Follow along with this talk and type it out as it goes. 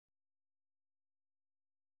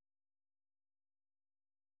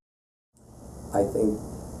I think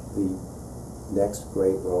the next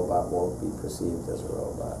great robot won't be perceived as a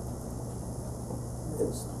robot.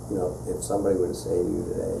 It's, you know, if somebody were to say to you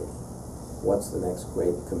today, what's the next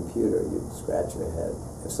great computer, you'd scratch your head.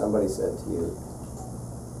 If somebody said to you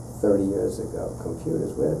 30 years ago,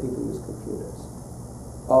 computers, where do people use computers?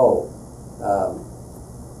 Oh,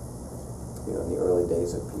 you know, in the early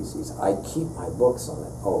days of PCs, I keep my books on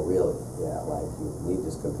it. Oh, really? Yeah, like you need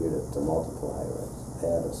this computer to multiply or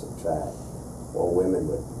add or subtract. Or women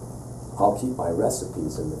would, I'll keep my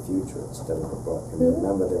recipes in the future instead of a book. And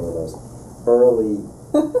remember, there were those early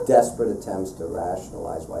desperate attempts to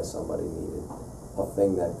rationalize why somebody needed a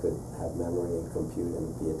thing that could have memory and compute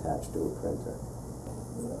and be attached to a printer.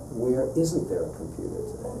 Where isn't there a computer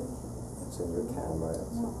today? It's in your camera,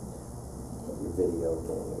 it's in your video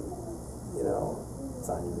game, you know, it's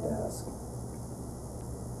on your desk.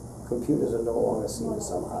 Computers are no longer seen as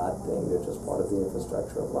some odd thing, they're just part of the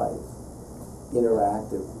infrastructure of life.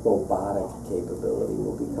 Interactive robotic capability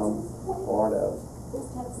will become part of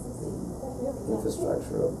the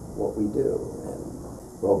infrastructure of what we do, and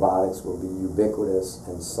robotics will be ubiquitous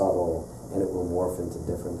and subtle, and it will morph into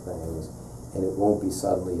different things, and it won't be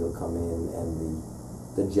suddenly you'll come in and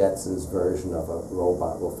the Jetsons version of a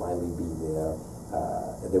robot will finally be there.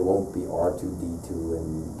 There won't be R2D2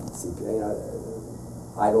 and CPU. You know,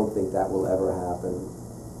 I don't think that will ever happen,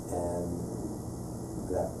 and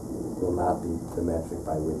that will not be the metric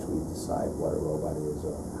by which we decide what a robot is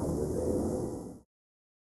or how good they are.